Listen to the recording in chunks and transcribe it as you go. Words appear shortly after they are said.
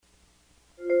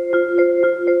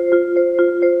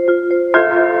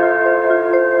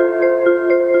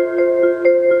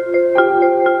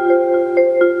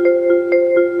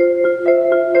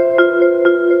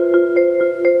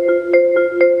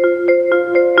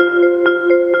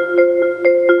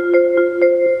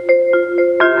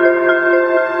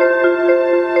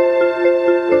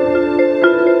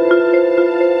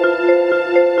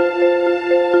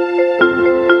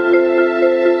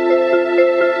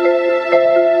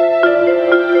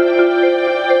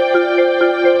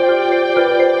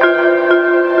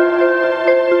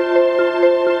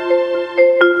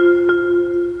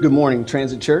good morning,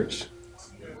 Transit Church.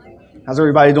 How's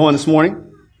everybody doing this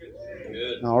morning?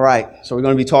 Good. All right, so we're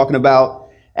going to be talking about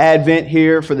Advent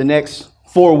here for the next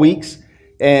 4 weeks.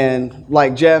 And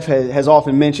like Jeff has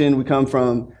often mentioned, we come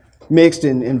from mixed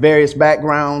and various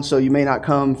backgrounds, so you may not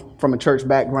come from a church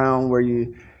background where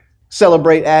you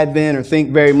celebrate Advent or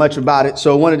think very much about it.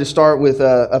 So I wanted to start with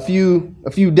a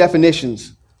few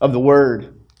definitions of the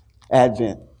word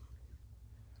Advent.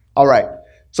 All right.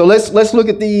 So let's look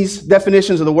at these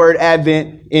definitions of the word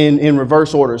Advent in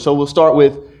reverse order. So we'll start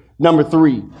with number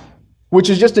 3, which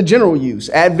is just a general use.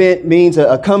 Advent means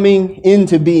a coming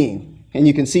into being. And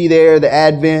you can see there the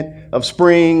advent of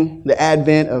spring, the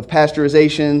advent of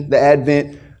pasteurization, the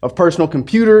advent of personal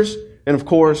computers, and of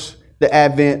course, the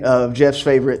advent of Jeff's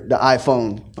favorite, the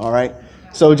iPhone. All right.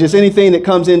 So just anything that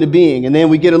comes into being. And then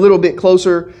we get a little bit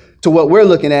closer to what we're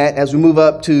looking at as we move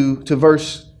up to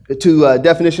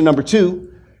definition number 2.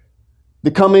 The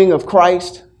coming of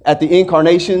Christ at the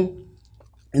incarnation,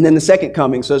 and then the second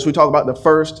coming. So as we talk about the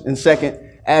first and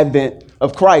second advent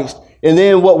of Christ. And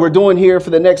then what we're doing here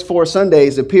for the next 4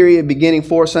 Sundays, the period beginning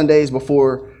 4 Sundays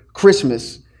before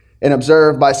Christmas, and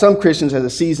observed by some Christians as a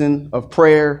season of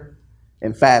prayer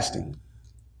and fasting.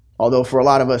 Although for a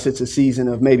lot of us, it's a season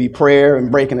of maybe prayer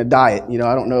and breaking a diet. You know,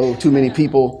 I don't know too many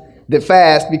people that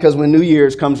fast because when New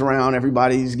Year's comes around,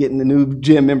 everybody's getting the new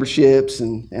gym memberships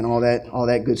and all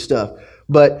that good stuff.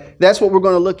 But that's what we're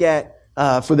going to look at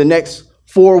for the next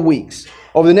 4 weeks.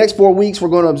 Over the next 4 weeks, we're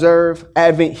going to observe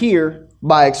Advent here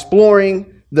by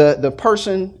exploring the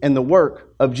person and the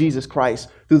work of Jesus Christ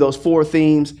through those 4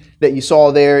 themes that you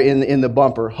saw there in the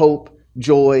bumper: hope,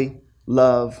 joy,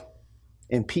 love,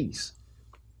 and peace.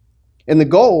 And the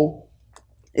goal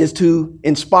is to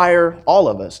inspire all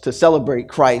of us to celebrate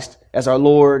Christ as our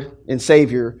Lord and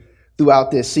Savior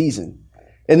throughout this season.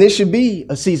 And this should be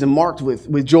a season marked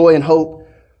with joy and hope,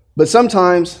 but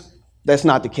sometimes that's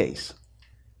not the case.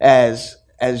 As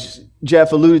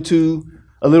Jeff alluded to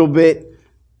a little bit,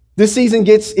 this season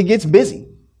gets busy.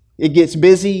 It gets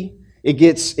busy. It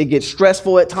gets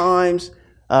stressful at times.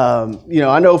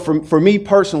 I know for me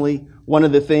personally, one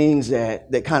of the things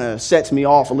that kind of sets me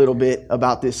off a little bit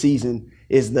about this season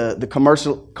is the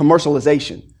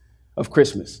commercialization of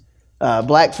Christmas.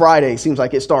 Black Friday seems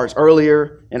like it starts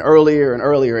earlier and earlier and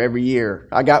earlier every year.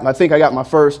 I think I got my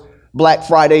first Black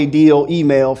Friday deal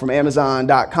email from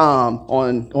Amazon.com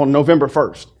on November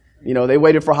 1st. You know, they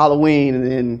waited for Halloween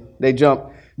and then they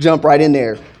jump right in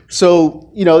there.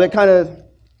 So, that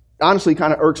honestly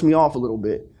irks me off a little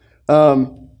bit.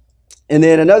 And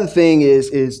then another thing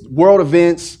is world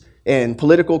events and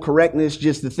political correctness,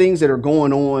 just the things that are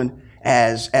going on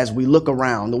as we look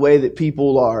around, the way that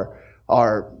people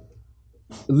are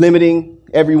limiting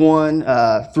everyone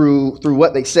through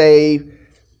what they say,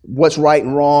 what's right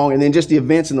and wrong, and then just the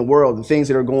events in the world, the things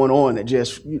that are going on that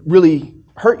just really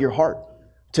hurt your heart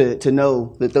to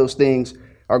know that those things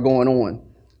are going on.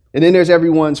 And then there's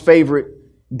everyone's favorite,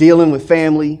 dealing with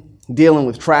family, dealing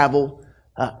with travel.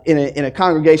 In a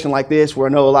congregation like this, where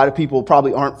I know a lot of people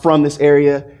probably aren't from this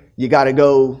area, you got to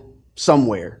go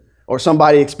somewhere, or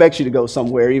somebody expects you to go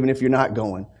somewhere, even if you're not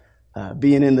going.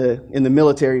 Being in the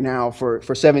military now for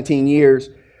 17 years,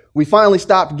 we finally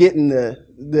stopped getting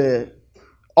the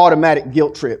automatic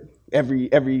guilt trip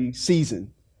every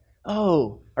season.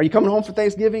 Oh, are you coming home for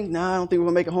Thanksgiving? No, I don't think we're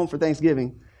going to make it home for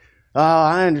Thanksgiving. Oh,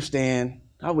 I understand.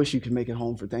 I wish you could make it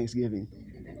home for Thanksgiving.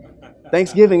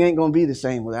 Thanksgiving ain't going to be the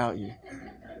same without you.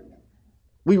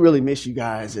 We really miss you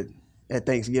guys at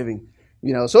Thanksgiving.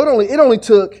 So it only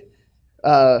took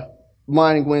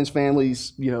mine and Gwen's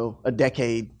families, a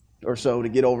decade or so to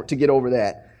get over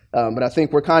that. But I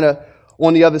think we're kind of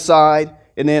on the other side.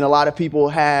 And then a lot of people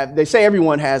they say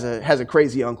everyone has a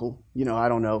crazy uncle. I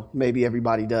don't know. Maybe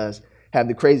everybody does have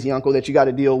the crazy uncle that you got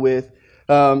to deal with.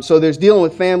 So there's dealing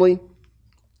with family.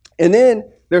 And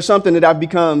then there's something that I've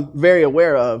become very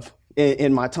aware of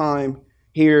in my time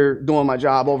here doing my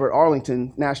job over at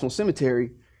Arlington National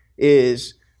Cemetery,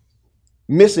 is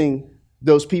missing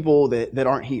those people that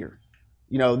aren't here.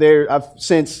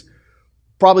 Since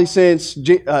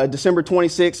December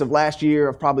 26th of last year,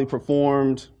 I've probably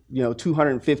performed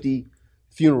 250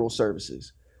 funeral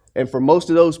services. And for most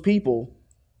of those people,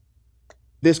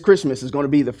 this Christmas is going to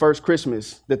be the first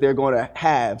Christmas that they're going to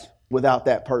have without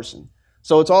that person.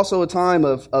 So it's also a time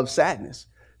of sadness.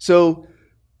 So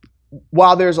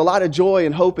while there's a lot of joy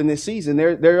and hope in this season,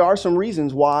 there are some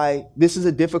reasons why this is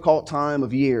a difficult time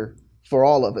of year for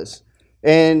all of us.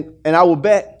 And I will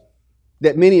bet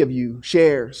that many of you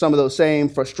share some of those same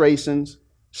frustrations,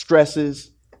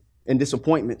 stresses, and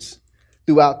disappointments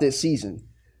throughout this season.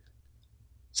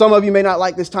 Some of you may not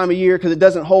like this time of year because it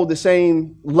doesn't hold the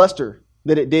same luster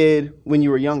that it did when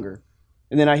you were younger.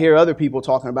 And then I hear other people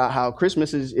talking about how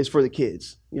Christmas is for the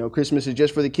kids. Christmas is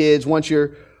just for the kids. Once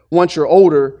you're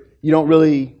older, you don't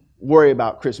really worry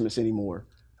about Christmas anymore.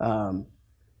 But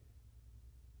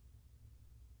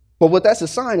what that's a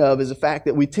sign of is the fact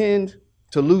that we tend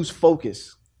to lose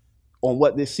focus on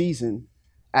what this season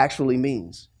actually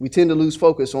means. We tend to lose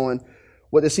focus on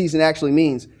what the season actually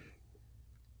means.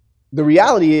 The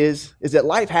reality is that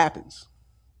life happens.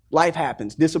 Life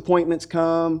happens. Disappointments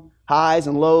come, highs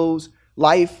and lows.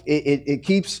 Life, it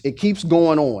keeps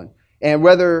going on. And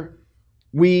whether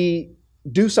we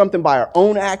do something by our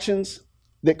own actions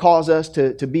that cause us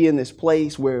to be in this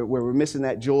place where we're missing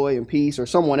that joy and peace, or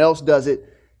someone else does it,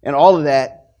 and all of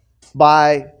that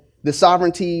by the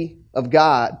sovereignty of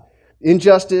God,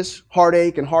 injustice,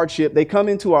 heartache, and hardship, they come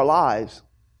into our lives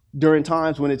during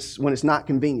times when it's not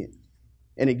convenient.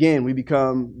 And again, we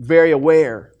become very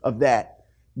aware of that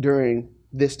during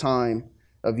this time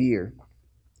of year.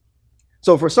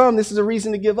 So for some, this is a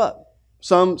reason to give up.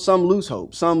 Some lose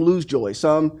hope, some lose joy,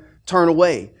 some turn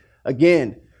away.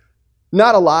 Again,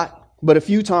 not a lot, but a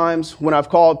few times when I've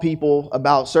called people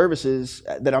about services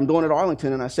that I'm doing at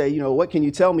Arlington, and I say, what can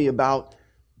you tell me about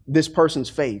this person's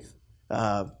faith?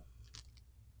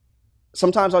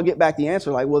 Sometimes I'll get back the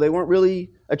answer like, well, they weren't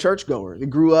really a churchgoer. They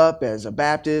grew up as a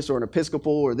Baptist or an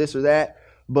Episcopal or this or that.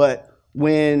 But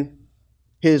when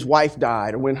his wife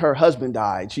died or when her husband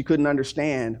died, she couldn't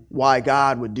understand why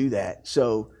God would do that.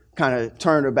 So kind of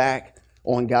turned her back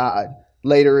on God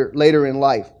later in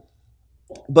life.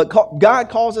 But God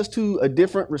calls us to a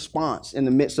different response in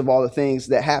the midst of all the things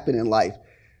that happen in life.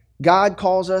 God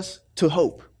calls us to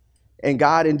hope. And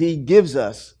God indeed gives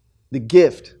us the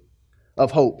gift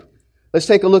of hope. Let's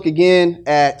take a look again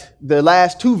at the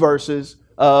last two verses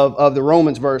of the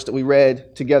Romans verse that we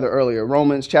read together earlier.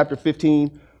 Romans chapter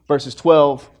 15, verses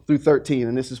 12 through 13.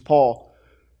 And this is Paul.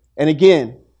 And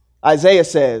again, Isaiah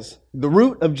says, the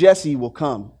root of Jesse will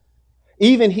come,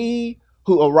 even he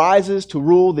who arises to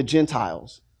rule the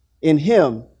Gentiles. In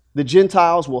him, the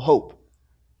Gentiles will hope.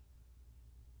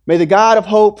 May the God of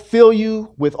hope fill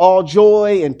you with all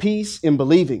joy and peace in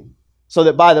believing, so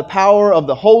that by the power of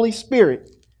the Holy Spirit,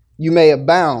 you may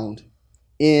abound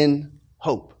in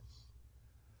hope.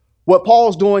 What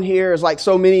Paul's doing here is like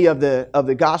so many of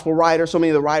the gospel writers, so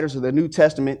many of the writers of the New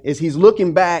Testament, is he's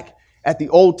looking back at the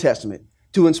Old Testament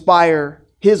to inspire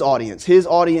his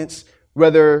audience,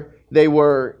 whether they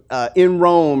were in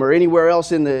Rome or anywhere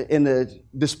else in the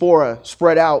diaspora,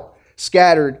 spread out,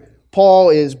 scattered.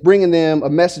 Paul is bringing them a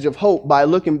message of hope by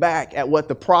looking back at what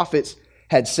the prophets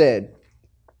had said.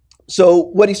 So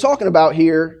what he's talking about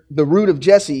here, the root of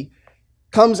Jesse,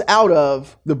 comes out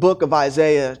of the book of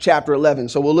Isaiah chapter 11.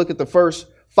 So we'll look at the first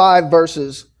 5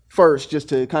 verses first just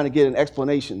to kind of get an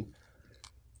explanation.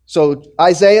 So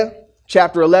Isaiah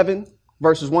chapter 11,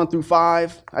 verses 1 through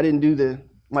 5. I didn't do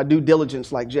my due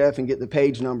diligence like Jeff and get the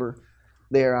page number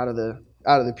there out of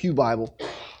the Pew Bible.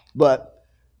 But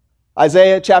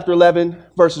Isaiah chapter 11,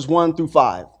 verses 1 through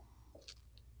 5.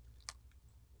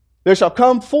 There shall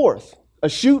come forth a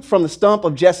shoot from the stump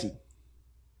of Jesse,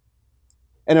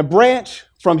 and a branch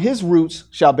from his roots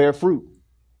shall bear fruit,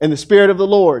 and the Spirit of the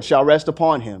Lord shall rest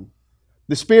upon him,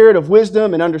 the Spirit of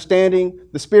wisdom and understanding,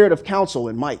 the Spirit of counsel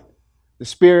and might, the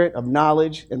Spirit of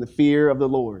knowledge and the fear of the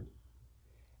Lord.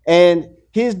 And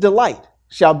his delight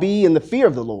shall be in the fear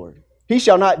of the Lord. He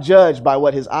shall not judge by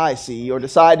what his eyes see, or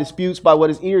decide disputes by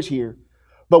what his ears hear,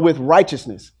 but with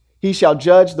righteousness he shall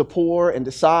judge the poor and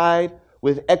decide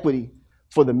with equity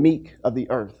for the meek of the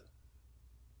earth.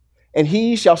 And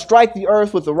he shall strike the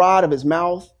earth with the rod of his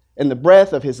mouth, and the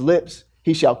breath of his lips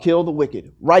he shall kill the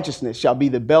wicked. Righteousness shall be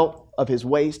the belt of his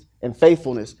waist, and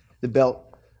faithfulness the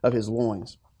belt of his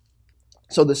loins.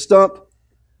 So the stump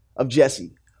of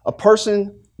Jesse, a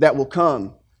person that will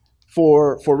come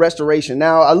for restoration.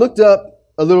 Now, I looked up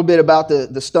a little bit about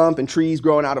the stump and trees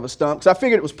growing out of a stump, because I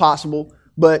figured it was possible,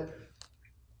 but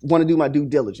want to do my due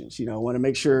diligence, want to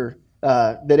make sure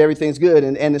that everything's good.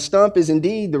 And the stump is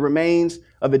indeed the remains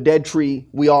of a dead tree.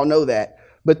 We all know that.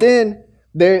 But then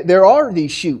there are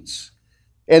these shoots.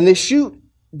 And this shoot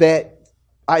that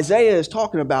Isaiah is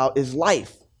talking about is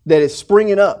life that is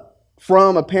springing up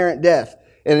from apparent death.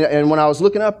 And when I was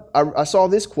looking up, I saw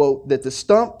this quote that the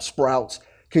stump sprouts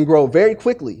can grow very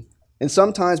quickly and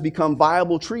sometimes become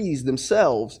viable trees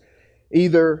themselves,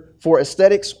 either for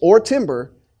aesthetics or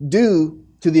timber, due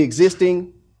to the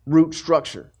existing root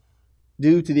structure.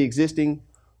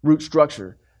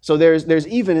 So there's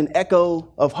even an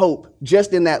echo of hope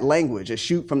just in that language, a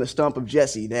shoot from the stump of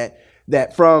Jesse,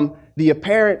 that from the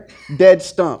apparent dead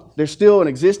stump, there's still an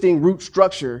existing root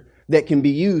structure that can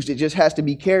be used. It just has to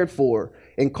be cared for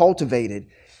and cultivated.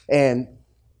 And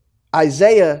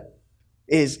Isaiah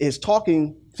is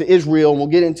talking to Israel, and we'll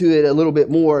get into it a little bit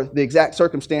more, the exact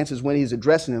circumstances when he's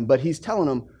addressing them, but he's telling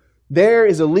them there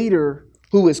is a leader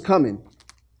who is coming,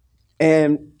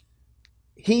 and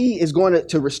he is going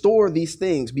to restore these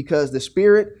things because the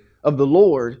Spirit of the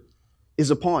Lord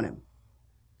is upon him.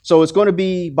 So it's going to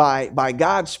be by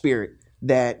God's Spirit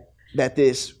that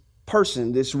this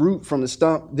person, this root from the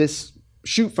stump, this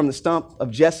shoot from the stump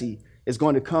of Jesse is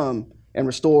going to come and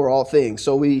restore all things.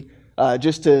 So we,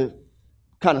 just to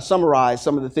kind of summarize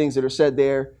some of the things that are said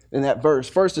there in that verse.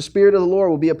 First, the Spirit of the Lord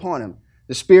will be upon him.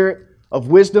 The Spirit of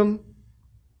wisdom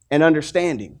and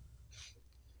understanding.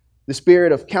 The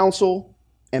Spirit of counsel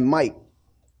and might.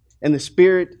 And the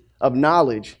Spirit of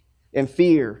knowledge and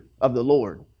fear of the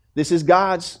Lord. This is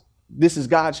God's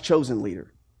chosen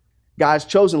leader. God's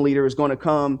chosen leader is going to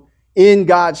come in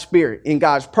God's Spirit, in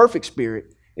God's perfect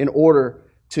Spirit, in order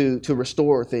to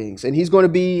restore things. And he's going to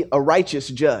be a righteous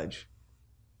judge.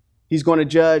 He's going to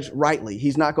judge rightly.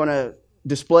 He's not going to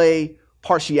display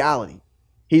partiality.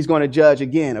 He's going to judge,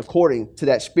 again, according to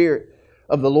that Spirit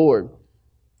of the Lord.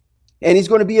 And he's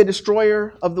going to be a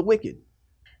destroyer of the wicked.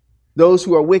 Those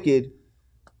who are wicked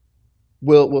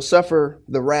will suffer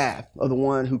the wrath of the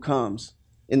one who comes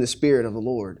in the Spirit of the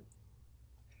Lord.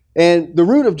 And the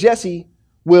root of Jesse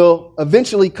will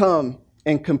eventually come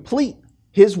and complete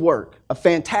his work, a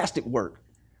fantastic work,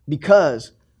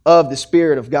 because of the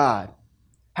Spirit of God.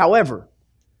 However,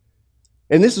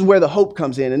 and this is where the hope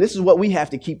comes in, and this is what we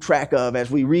have to keep track of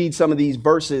as we read some of these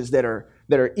verses that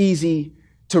are easy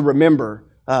to remember.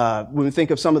 When we think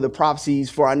of some of the prophecies,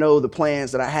 for I know the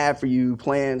plans that I have for you,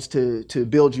 plans to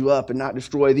build you up and not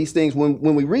destroy. These things,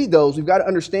 when we read those, we've got to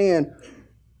understand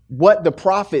what the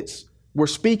prophets were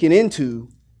speaking into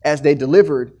as they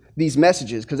delivered these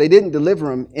messages, because they didn't deliver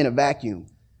them in a vacuum.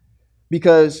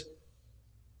 Because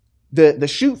the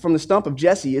shoot from the stump of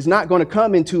Jesse is not going to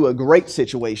come into a great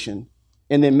situation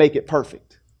and then make it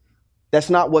perfect. That's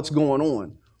not what's going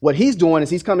on. What he's doing is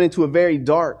he's coming into a very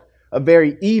dark, a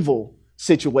very evil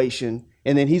situation,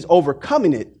 and then he's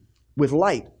overcoming it with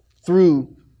light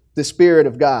through the Spirit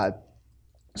of God.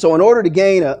 So in order to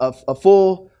gain a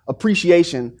full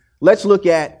appreciation, let's look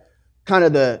at kind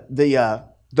of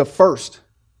the first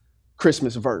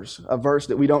Christmas verse, a verse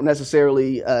that we don't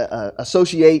necessarily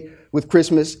associate with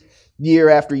Christmas year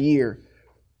after year.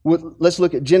 Let's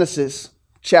look at Genesis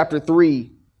chapter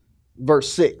 3,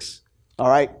 verse 6. All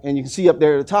right, and you can see up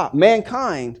there at the top,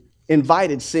 mankind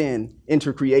invited sin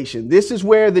into creation. This is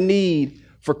where the need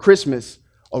for Christmas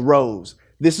arose.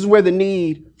 This is where the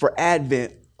need for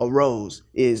Advent arose,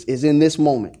 is in this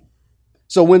moment.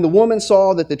 So when the woman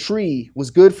saw that the tree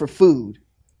was good for food,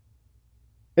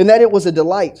 and that it was a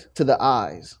delight to the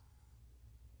eyes,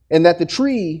 and that the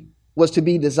tree was to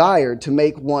be desired to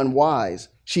make one wise,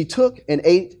 she took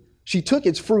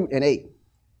its fruit and ate.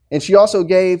 And she also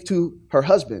gave to her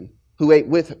husband who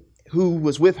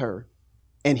was with her,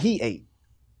 and he ate.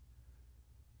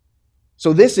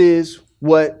 So this is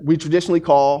what we traditionally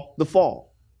call the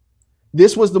fall.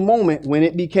 This was the moment when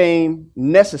it became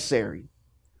necessary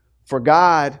for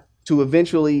God to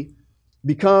eventually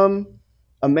become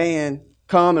a man,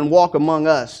 come and walk among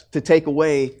us to take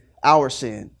away our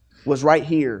sin, was right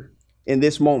here in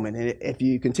this moment. And if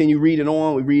you continue reading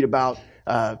on, we read about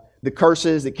the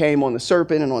curses that came on the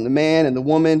serpent and on the man and the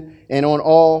woman and on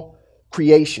all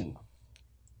creation.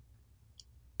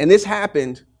 And this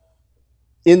happened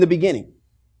in the beginning.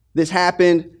 This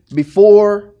happened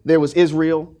before there was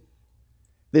Israel.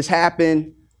 This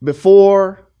happened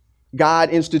before God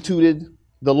instituted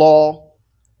the law.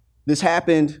 This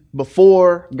happened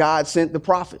before God sent the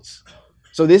prophets.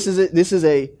 So this is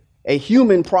a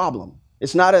human problem.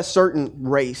 It's not a certain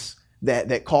race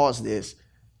that caused this.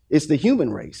 It's the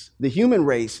human race. The human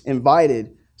race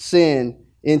invited sin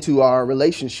into our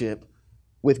relationship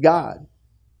with God.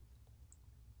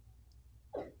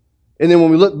 And then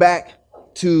when we look back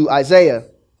to Isaiah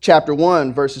chapter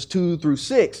 1, verses 2 through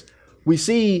 6, we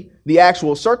see the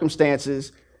actual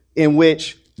circumstances in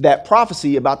which that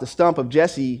prophecy about the stump of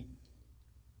Jesse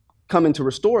coming to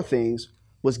restore things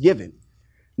was given.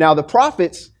 Now, the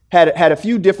prophets had a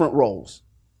few different roles.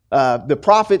 The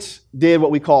prophets did what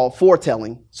we call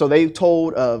foretelling. So they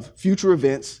told of future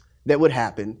events that would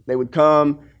happen. They would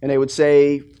come and they would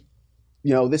say,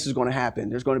 this is going to happen.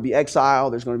 There's going to be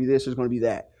exile. There's going to be this. There's going to be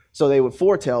that. So they would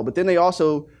foretell, but then they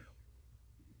also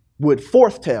would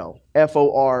forthtell,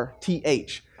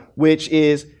 F-O-R-T-H, which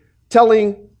is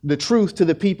telling the truth to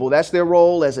the people. That's their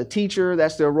role as a teacher.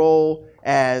 That's their role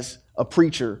as a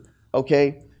preacher,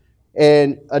 okay?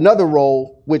 And another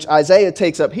role, which Isaiah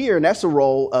takes up here, and that's the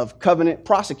role of covenant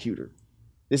prosecutor.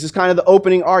 This is kind of the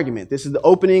opening argument. This is the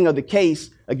opening of the case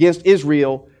against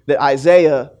Israel that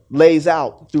Isaiah lays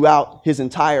out throughout his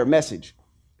entire message.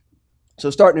 So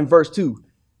starting in verse 2,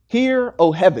 "Hear,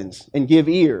 O heavens, and give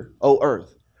ear, O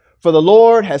earth. For the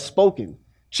Lord has spoken.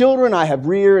 Children I have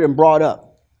reared and brought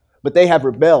up, but they have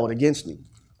rebelled against me.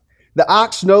 The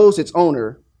ox knows its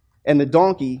owner, and the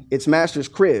donkey its master's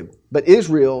crib, but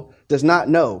Israel does not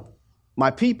know. My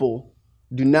people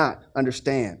do not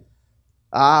understand.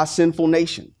 Ah, sinful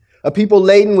nation, a people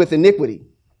laden with iniquity,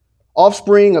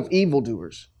 offspring of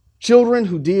evildoers, children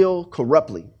who deal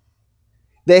corruptly.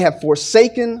 They have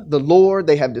forsaken the Lord.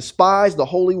 They have despised the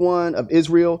Holy One of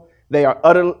Israel. They are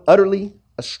utterly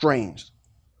estranged.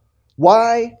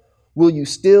 Why will you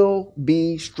still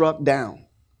be struck down?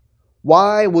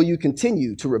 Why will you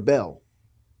continue to rebel?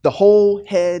 The whole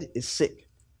head is sick.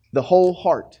 The whole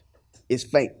heart is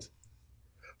faint.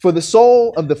 For the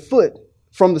sole of the foot,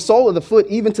 from the sole of the foot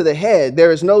even to the head,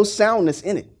 there is no soundness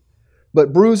in it,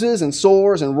 but bruises and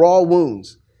sores and raw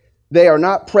wounds. They are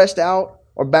not pressed out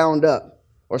or bound up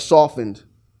or softened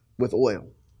with oil."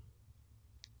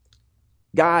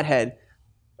 God had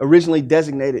originally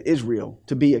designated Israel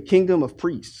to be a kingdom of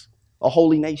priests, a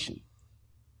holy nation.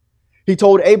 He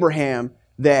told Abraham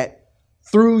that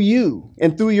through you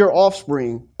and through your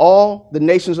offspring, all the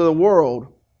nations of the world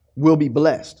will be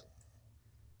blessed.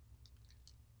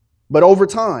 But over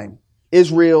time,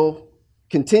 Israel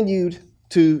continued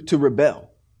to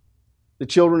rebel. The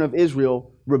children of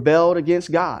Israel rebelled against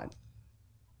God.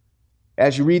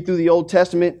 As you read through the Old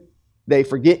Testament, they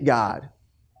forget God.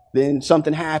 Then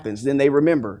something happens. Then they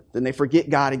remember. Then they forget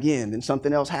God again. Then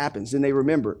something else happens. Then they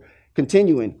remember.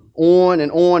 Continuing on and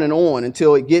on and on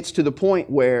until it gets to the point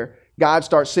where God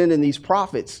starts sending these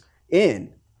prophets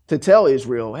in to tell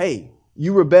Israel, hey,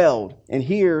 you rebelled, and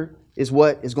here is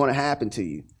what is going to happen to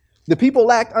you. The people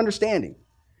lacked understanding.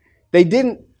 They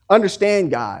didn't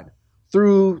understand God.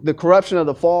 Through the corruption of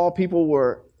the fall, people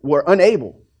were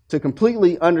unable to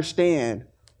completely understand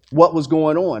what was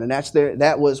going on. And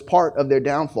that was part of their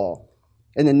downfall.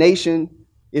 And the nation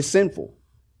is sinful.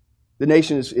 The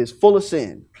nation is full of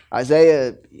sin.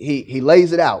 Isaiah, he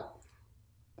lays it out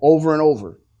over and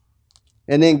over.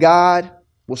 And then God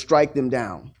will strike them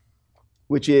down,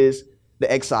 which is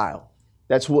the exile.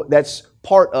 That's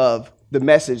part of the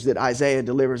message that Isaiah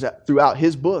delivers throughout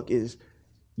his book is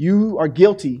you are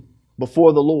guilty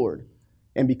before the Lord.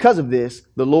 And because of this,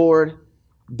 the Lord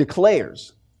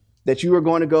declares that you are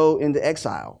going to go into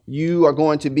exile. You are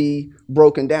going to be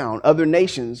broken down. Other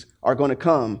nations are going to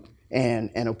come and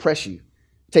oppress you,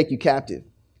 take you captive.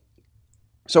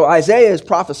 So Isaiah is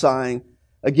prophesying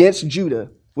against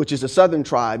Judah, which is a southern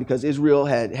tribe, because Israel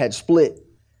had split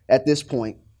at this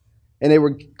point. And they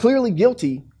were clearly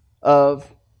guilty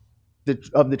of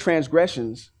the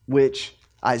transgressions which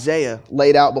Isaiah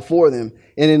laid out before them.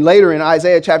 And then later in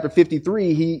Isaiah chapter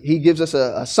 53, he gives us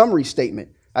a summary statement.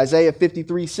 Isaiah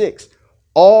 53:6.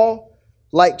 All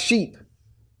like sheep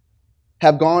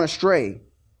have gone astray.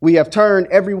 We have turned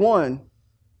every one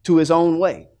to his own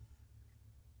way.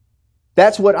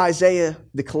 That's what Isaiah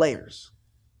declares.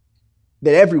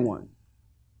 That everyone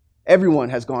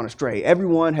has gone astray.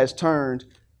 Everyone has turned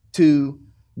to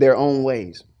their own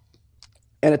ways.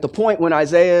 And at the point when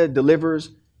Isaiah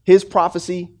delivers his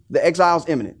prophecy, the exile is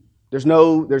imminent. There's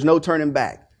no turning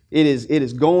back. It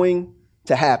is going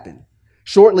to happen.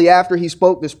 Shortly after he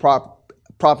spoke this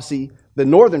prophecy, the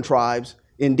northern tribes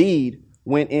indeed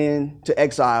went into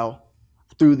exile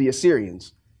through the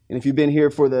Assyrians. And if you've been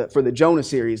here for the Jonah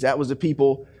series, that was the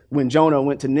people when Jonah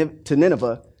went to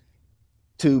Nineveh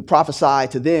to prophesy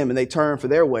to them, and they turned for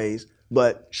their ways.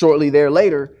 But shortly there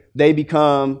later, they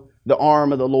become the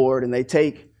arm of the Lord, and they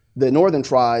take the northern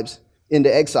tribes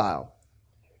into exile.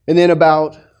 And then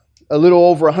about a little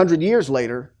over 100 years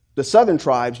later, the southern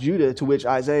tribes, Judah, to which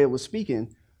Isaiah was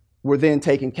speaking, were then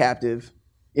taken captive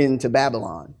into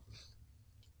Babylon.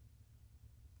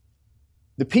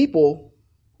 The people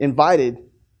invited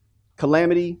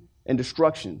calamity and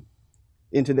destruction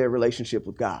into their relationship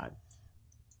with God.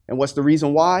 And what's the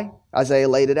reason why? Isaiah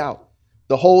laid it out.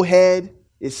 The whole head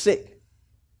is sick.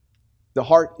 The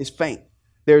heart is faint.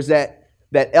 There's that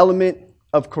element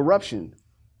of corruption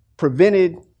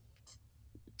prevented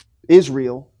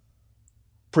Israel,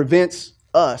 prevents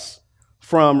us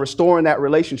from restoring that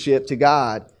relationship to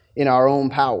God in our own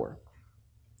power.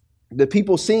 The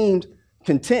people seemed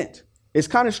content. It's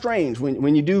kind of strange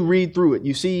when you do read through it.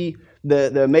 You see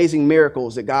the amazing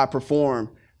miracles that God performed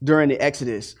during the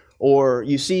Exodus, or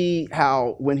you see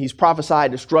how when he's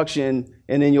prophesied destruction,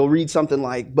 and then you'll read something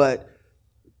like, but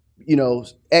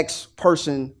X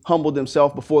person humbled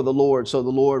himself before the Lord, so the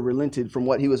Lord relented from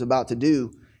what he was about to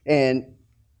do. And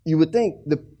you would think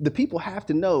the people have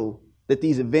to know that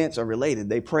these events are related.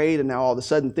 They prayed and now all of a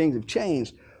sudden things have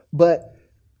changed. But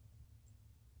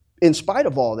in spite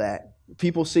of all that,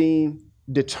 people seem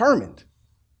determined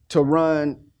to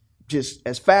run just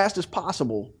as fast as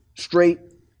possible straight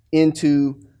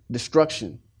into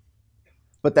destruction.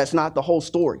 But that's not the whole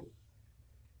story.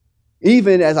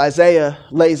 Even as Isaiah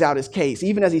lays out his case,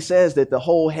 even as he says that the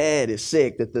whole head is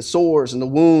sick, that the sores and the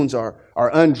wounds are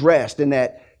undressed, and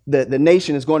that the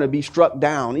nation is going to be struck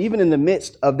down, even in the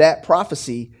midst of that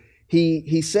prophecy,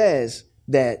 he says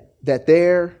that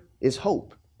there is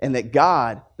hope, and that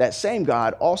God, that same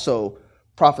God, also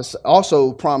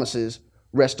promises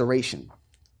restoration.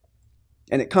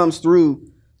 And it comes through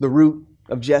the root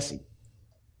of Jesse.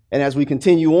 And as we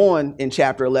continue on in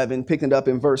chapter 11, picking it up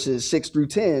in verses 6 through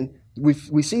 10,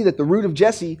 we see that the root of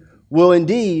Jesse will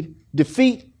indeed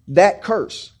defeat that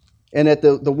curse, and that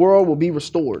the world will be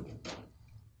restored.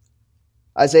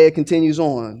 Isaiah continues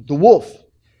on. The wolf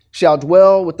shall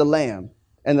dwell with the lamb,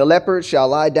 and the leopard shall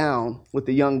lie down with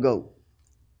the young goat.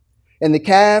 And the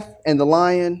calf and the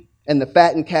lion and the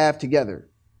fattened calf together,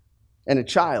 and a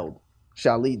child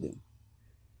shall lead them.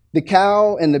 The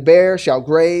cow and the bear shall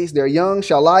graze, their young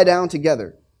shall lie down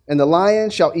together, and the lion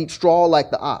shall eat straw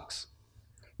like the ox.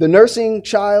 The nursing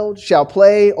child shall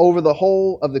play over the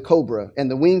hole of the cobra, and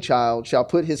the weaned child shall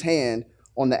put his hand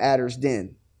on the adder's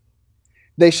den.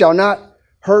 They shall not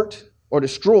hurt or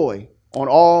destroy on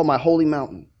all my holy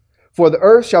mountain, for the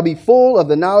earth shall be full of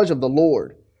the knowledge of the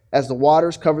Lord, as the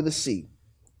waters cover the sea.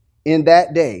 In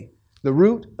that day, the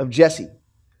root of Jesse,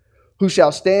 who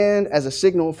shall stand as a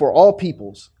signal for all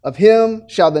peoples, of him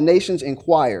shall the nations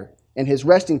inquire, and his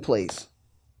resting place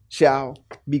shall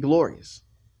be glorious.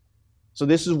 So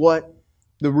this is what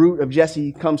the root of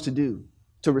Jesse comes to do,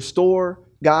 to restore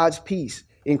God's peace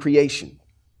in creation.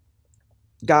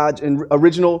 God's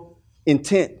original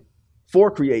intent for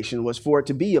creation was for it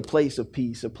to be a place of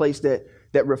peace, a place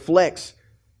that reflects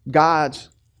God's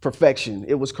perfection.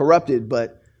 It was corrupted,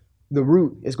 but the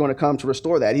root is going to come to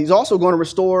restore that. He's also going to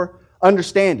restore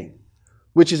understanding,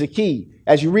 which is a key.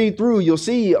 As you read through, you'll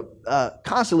see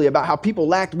constantly about how people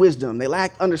lacked wisdom, they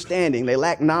lacked understanding, they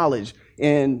lacked knowledge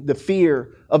and the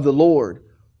fear of the Lord.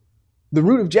 The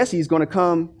root of Jesse is going to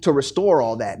come to restore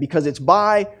all that, because it's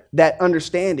by that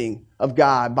understanding of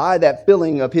God, by that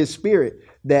filling of his spirit,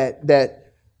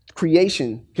 that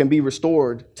creation can be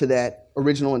restored to that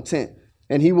original intent.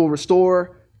 And he will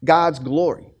restore God's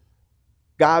glory.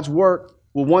 God's work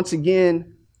will once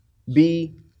again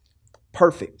be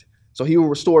perfect. So he will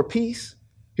restore peace,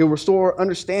 he'll restore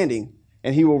understanding,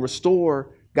 and he will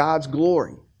restore God's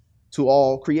glory to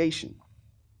all creation.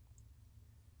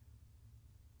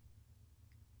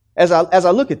 As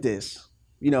I look at this,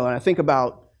 and I think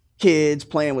about kids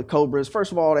playing with cobras,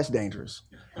 first of all, that's dangerous.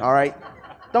 All right?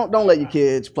 Don't let your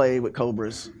kids play with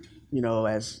cobras,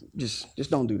 as just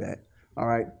don't do that. All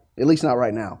right? At least not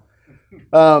right now.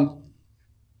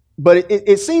 But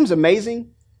it seems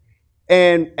amazing.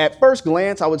 And at first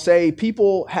glance, I would say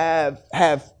people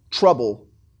have trouble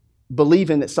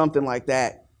believing that something like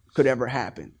that could ever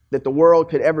happen, that the world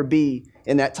could ever be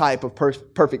in that type of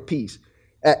perfect peace.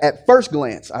 At first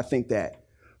glance, I think that.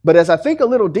 But as I think a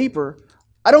little deeper,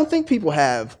 I don't think people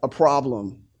have a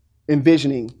problem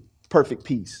envisioning perfect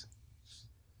peace.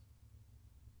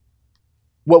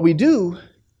 What we do,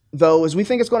 though, is we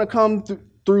think it's going to come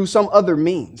through some other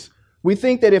means. We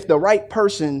think that if the right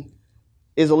person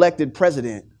is elected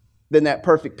president, then that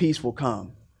perfect peace will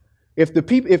come. If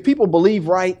people believe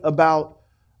right about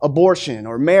abortion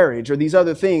or marriage or these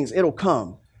other things, it'll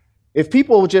come. If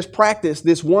people will just practice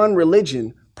this one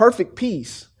religion, perfect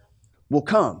peace will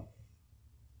come.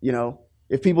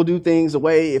 If people do things the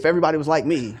way, if everybody was like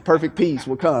me, perfect peace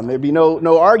will come. There'd be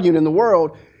no arguing in the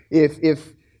world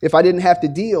if I didn't have to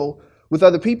deal with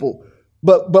other people.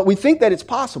 But we think that it's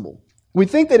possible. We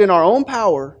think that in our own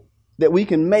power that we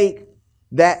can make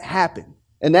that happen.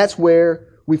 And that's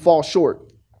where we fall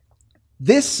short.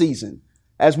 This season,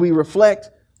 as we reflect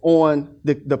on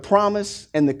the promise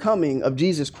and the coming of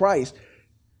Jesus Christ,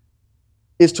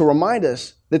 is to remind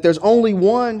us that there's only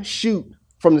one shoot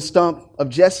from the stump of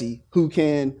Jesse who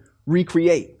can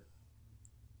recreate,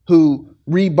 who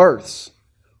rebirths,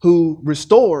 who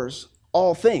restores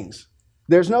all things.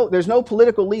 There's no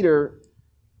political leader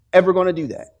ever going to do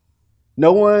that.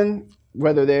 No one,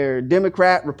 whether they're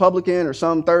Democrat, Republican, or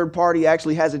some third party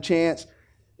actually has a chance,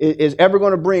 is ever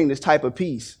going to bring this type of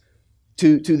peace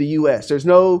to the U.S. There's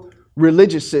no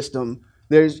religious system.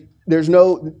 Nothing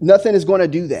is going to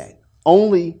do that.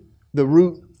 Only the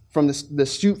root from the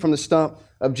shoot from the stump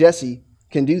of Jesse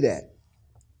can do that.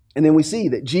 And then we see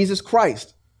that Jesus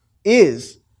Christ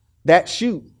is that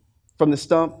shoot from the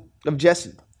stump of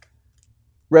Jesse.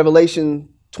 Revelation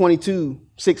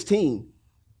 22:16,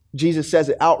 Jesus says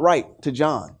it outright to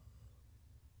John.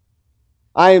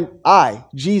 I,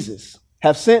 Jesus,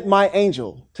 have sent my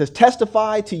angel to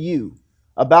testify to you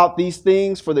about these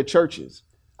things for the churches.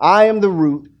 I am the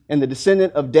root and the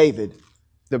descendant of David,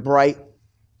 the bright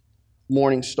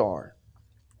morning star.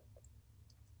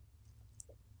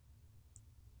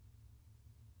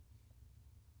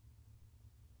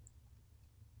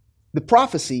 The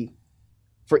prophecy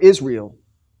for Israel,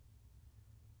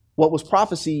 what was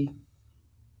prophecy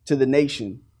to the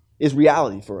nation, is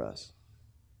reality for us.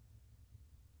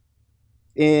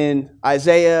 In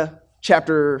Isaiah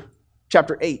chapter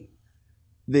 8,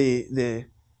 the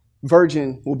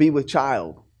virgin will be with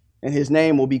child, and his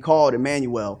name will be called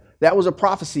Emmanuel. That was a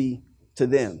prophecy to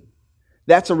them.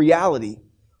 That's a reality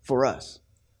for us.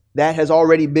 That has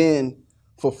already been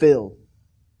fulfilled.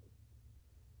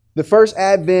 The first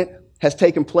advent has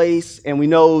taken place, and we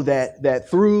know that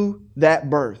through that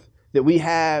birth, that we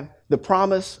have the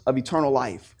promise of eternal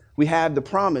life. We have the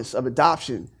promise of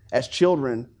adoption as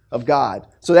children of God.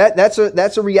 So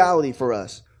that's a reality for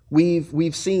us.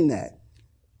 We've seen that.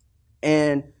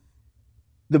 And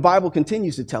the Bible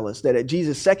continues to tell us that at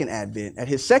Jesus' second advent, at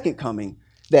his second coming,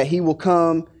 that he will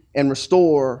come and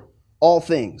restore all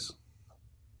things.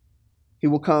 He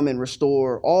will come and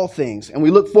restore all things. And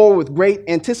we look forward with great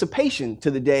anticipation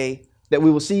to the day that we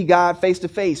will see God face to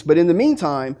face. But in the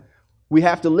meantime, we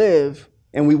have to live,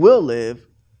 and we will live,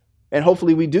 and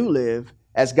hopefully we do live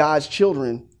as God's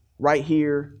children right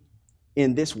here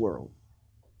in this world.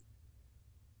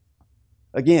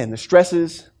 Again, the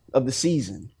stresses of the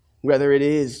season, whether it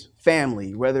is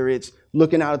family, whether it's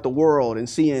looking out at the world and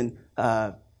seeing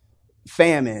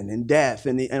famine and death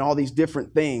and all these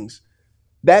different things,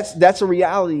 that's a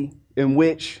reality in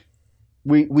which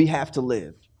we have to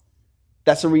live.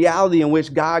 That's a reality in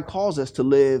which God calls us to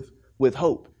live with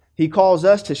hope. He calls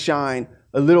us to shine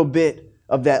a little bit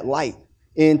of that light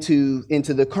into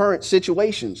the current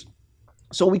situations.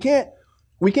 So we can't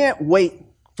wait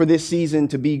for this season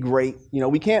to be great.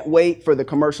 We can't wait for the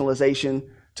commercialization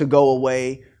to go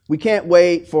away. We can't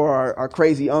wait for our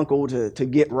crazy uncle to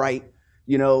get right.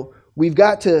 We've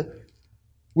got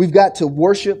to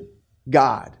worship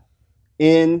God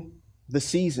in the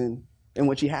season in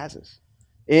which he has us,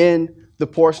 in the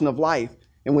portion of life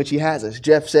in which he has us.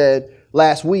 Jeff said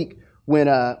last week when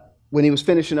he was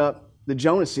finishing up the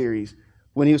Jonah series,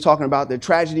 when he was talking about the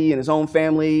tragedy in his own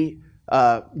family,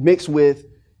 mixed with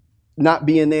not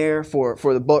being there for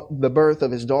the birth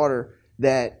of his daughter,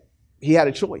 that he had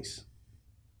a choice.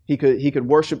 He could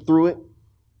worship through it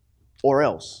or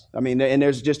else. I mean, and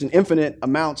there's just an infinite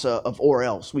amounts of or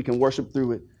else. We can worship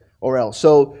through it or else.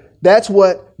 So that's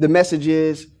what the message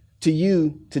is to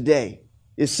you today.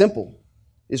 It's simple.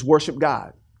 It's worship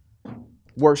God.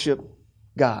 Worship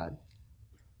God.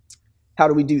 How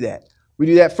do we do that? We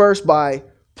do that first by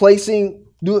placing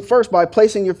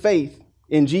your faith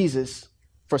in Jesus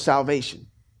for salvation.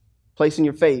 Placing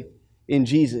your faith in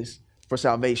Jesus for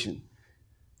salvation.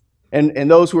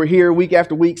 And those who are here week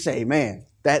after week say, man,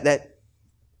 that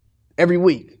every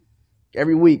week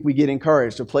we get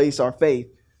encouraged to place our faith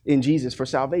in Jesus for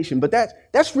salvation. But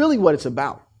that's really what it's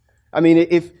about. I mean,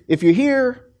 if you're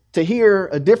here to hear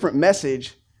a different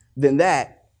message than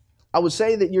that, I would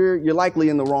say that you're likely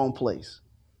in the wrong place.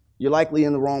 You're likely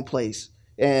in the wrong place.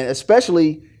 And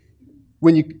especially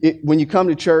when you come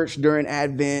to church during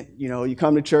Advent, you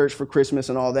come to church for Christmas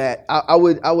and all that, I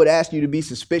would ask you to be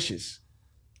suspicious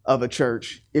of a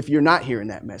church if you're not hearing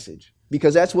that message,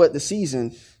 because that's what the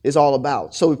season is all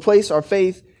about. So we place our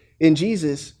faith in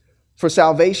Jesus for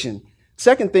salvation.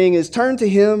 Second thing is turn to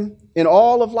him in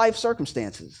all of life's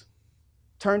circumstances.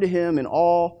 Turn to him in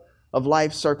all of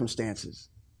life's circumstances.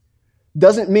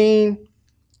 Doesn't mean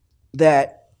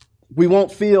that we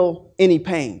won't feel any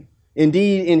pain.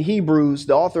 Indeed, in Hebrews,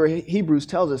 the author of Hebrews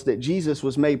tells us that Jesus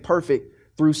was made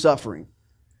perfect through suffering.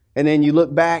 And then you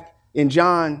look back in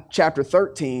John chapter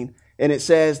 13, and it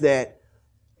says that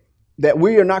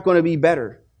we are not going to be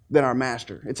better than our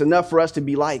master. It's enough for us to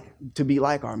be like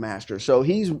our master. So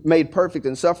he's made perfect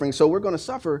in suffering. So we're going to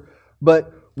suffer,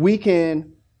 but we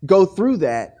can go through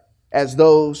that as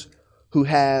those who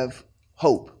have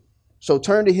hope. So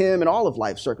turn to him in all of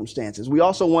life's circumstances. We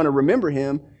also want to remember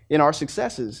him in our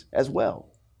successes as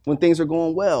well. When things are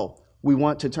going well, we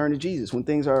want to turn to Jesus. When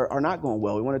things are not going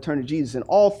well, we want to turn to Jesus. In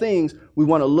all things, we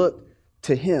want to look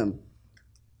to him,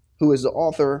 who is the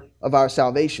author of our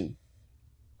salvation.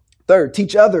 Third,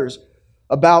 teach others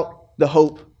about the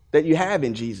hope that you have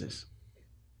in Jesus.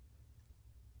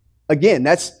 again,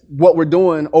 that's what we're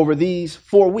doing over these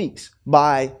 4 weeks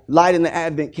by lighting the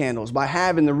Advent candles, by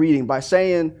having the reading, by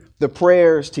saying the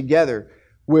prayers together.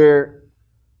 We're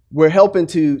helping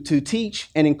to teach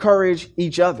and encourage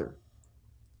each other.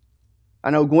 I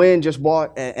know Gwen just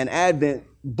bought an Advent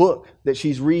book that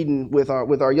she's reading with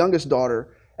our youngest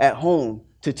daughter at home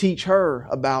to teach her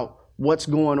about what's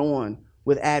going on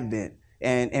with Advent.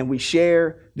 And we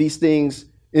share these things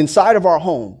inside of our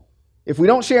home. If we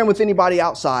don't share them with anybody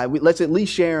outside, let's at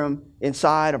least share them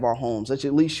inside of our homes. Let's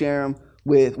at least share them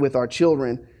with our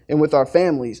children and with our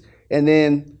families. And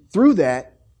then through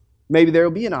that, maybe there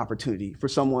will be an opportunity for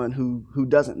someone who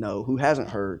doesn't know, who hasn't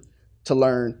heard, to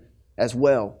learn as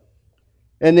well.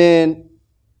 And then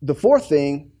the fourth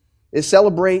thing is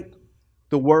celebrate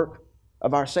the work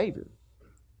of our Savior.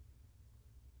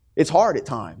 It's hard at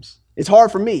times. It's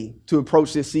hard for me to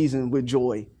approach this season with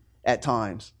joy at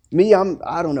times. Me,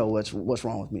 I don't know what's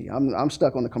wrong with me. I'm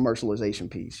stuck on the commercialization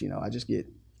piece. I just get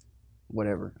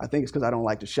whatever. I think it's because I don't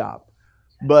like to shop.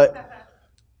 But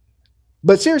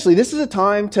seriously, this is a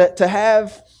time to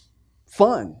have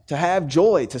fun, to have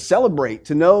joy, to celebrate,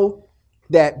 to know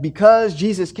that because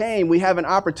Jesus came, we have an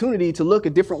opportunity to look a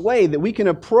different way, that we can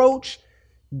approach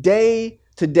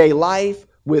day-to-day life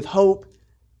with hope,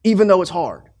 even though it's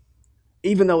hard.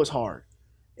 Even though it's hard.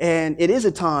 And it is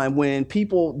a time when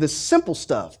the simple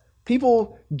stuff,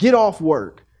 people get off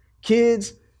work,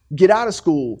 kids get out of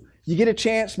school, you get a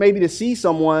chance maybe to see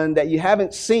someone that you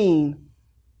haven't seen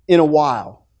in a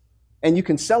while, and you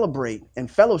can celebrate and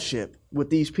fellowship with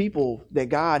these people that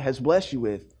God has blessed you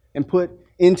with and put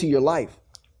into your life.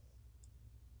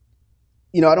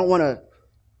 I don't want to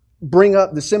bring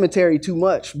up the cemetery too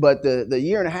much, but the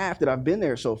year and a half that I've been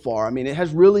there so far, it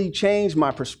has really changed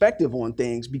my perspective on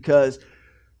things, because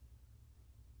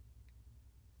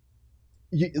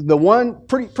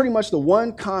pretty much the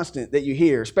one constant that you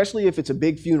hear, especially if it's a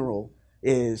big funeral,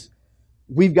 is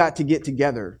we've got to get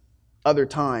together other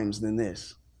times than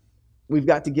this. We've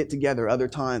got to get together other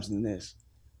times than this.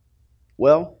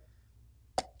 Well,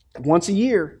 once a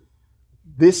year,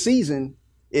 this season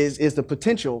is the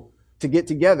potential to get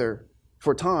together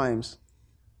for times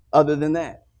other than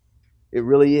that. It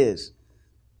really is.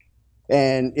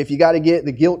 And if you got to get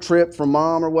the guilt trip from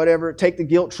mom or whatever, take the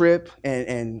guilt trip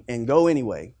and go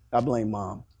anyway. I blame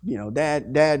mom.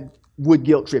 Dad would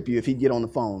guilt trip you if he'd get on the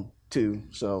phone too.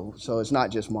 So it's not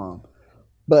just mom.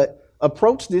 But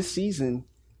approach this season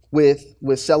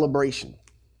with celebration.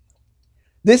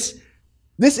 This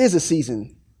is a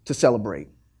season to celebrate.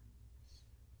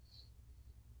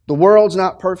 The world's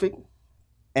not perfect,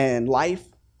 and life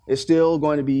is still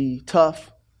going to be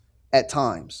tough at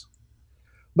times.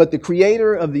 But the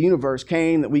creator of the universe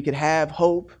came that we could have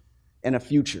hope and a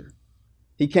future.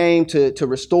 He came to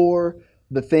restore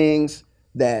the things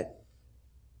that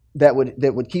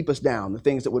would keep us down, the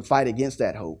things that would fight against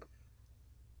that hope.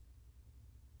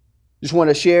 Just want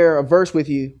to share a verse with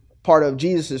you, part of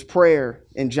Jesus' prayer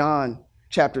in John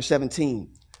chapter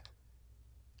 17.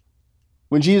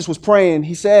 When Jesus was praying,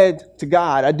 he said to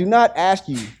God, "I do not ask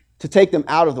you to take them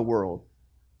out of the world,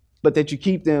 but that you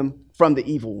keep them from the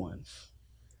evil one."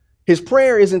 His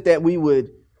prayer isn't that we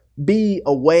would be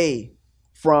away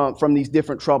from these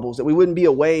different troubles, that we wouldn't be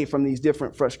away from these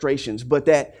different frustrations, but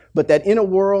that in a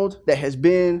world that has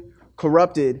been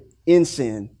corrupted in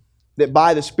sin, that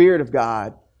by the Spirit of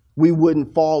God, we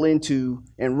wouldn't fall into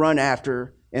and run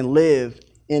after and live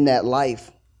in that life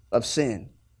of sin.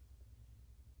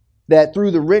 That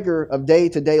through the rigor of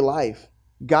day-to-day life,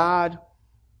 God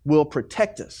will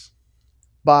protect us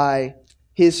by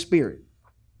His Spirit.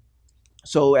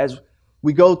 So as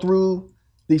we go through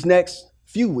these next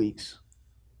few weeks,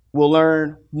 we'll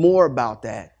learn more about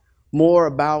that, more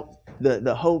about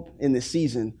the hope in this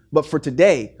season. But for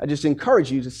today, I just encourage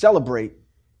you to celebrate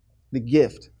the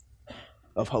gift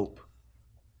of hope.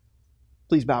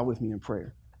 Please bow with me in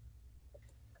prayer.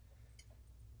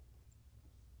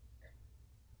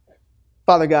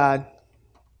 Father God,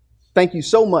 thank you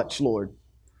so much, Lord,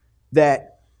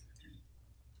 that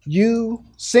you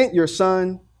sent your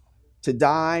Son to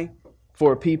die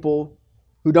for a people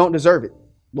who don't deserve it,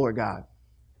 Lord God.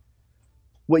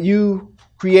 What you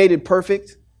created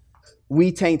perfect,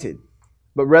 we tainted.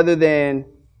 But rather than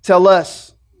tell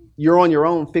us, you're on your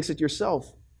own, fix it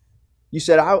yourself, you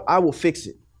said, I will fix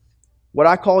it. What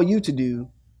I call you to do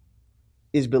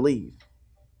is believe.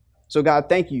 So God,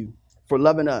 thank you for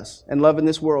loving us and loving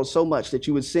this world so much that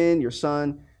you would send your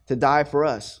Son to die for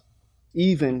us,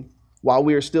 even while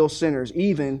we are still sinners,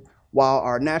 even while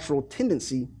our natural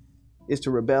tendency is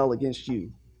to rebel against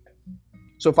you.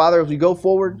 So Father, as we go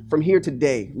forward from here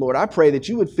today, Lord, I pray that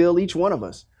you would fill each one of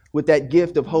us with that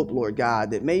gift of hope, Lord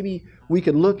God, that maybe we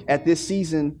could look at this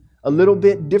season a little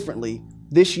bit differently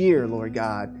this year, Lord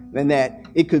God, and that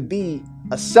it could be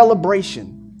a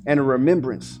celebration and a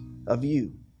remembrance of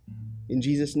you. In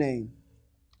Jesus' name,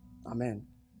 amen.